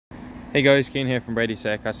Hey guys, Keane here from Bradys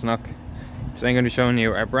Today I'm going to be showing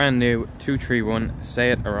you our brand new 231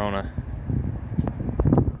 SEAT Arona.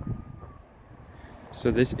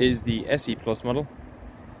 So this is the SE Plus model.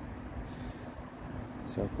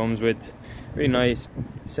 So it comes with really nice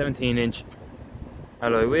 17-inch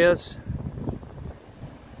alloy wheels.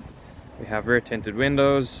 We have rear tinted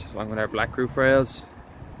windows along with our black roof rails.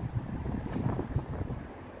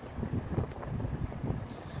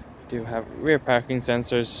 We do have rear parking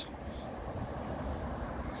sensors.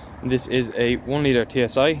 This is a 1 litre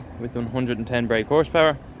TSI with 110 brake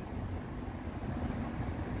horsepower.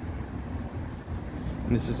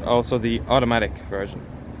 And this is also the automatic version.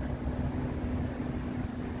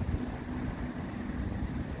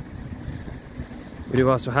 We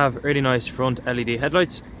do also have really nice front LED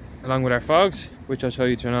headlights along with our fogs, which I'll show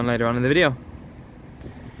you turn on later on in the video.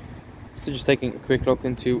 So just taking a quick look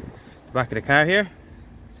into the back of the car here.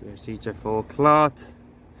 So your seats are full cloth.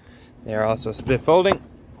 They are also split folding.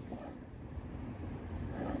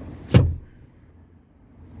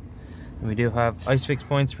 And we do have ISOFIX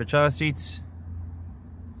points for child seats.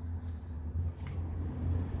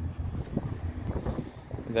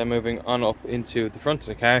 And then moving on up into the front of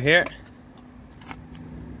the car here.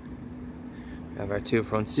 We have our two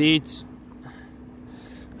front seats,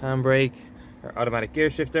 handbrake, our automatic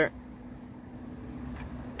gear shifter.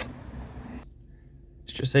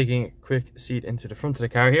 Just taking a quick seat into the front of the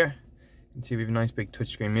car here. You can see we have a nice big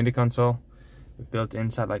touchscreen MIDI console with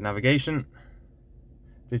built-in satellite navigation,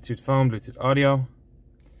 Bluetooth phone, Bluetooth audio.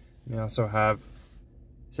 We also have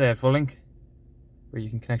SEAT Full Link, where you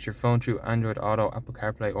can connect your phone through Android Auto, Apple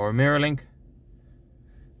CarPlay or MirrorLink.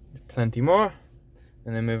 There's plenty more.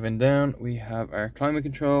 And then moving down, we have our climate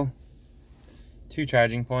control, 2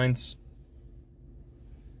 charging points,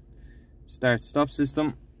 start-stop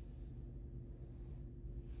system,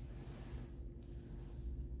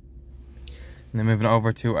 and then moving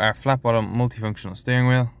over to our flat bottom multifunctional steering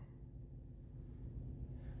wheel,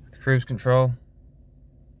 cruise control,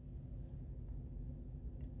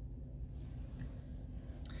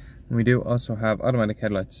 and we do also have automatic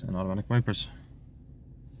headlights and automatic wipers.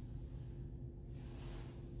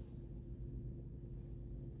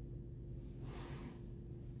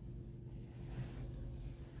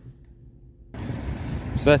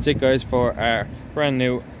 So that's it guys for our brand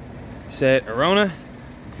new SEAT Arona.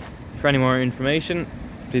 For any more information,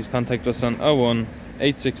 please contact us on 01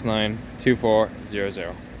 869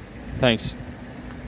 2400. Thanks.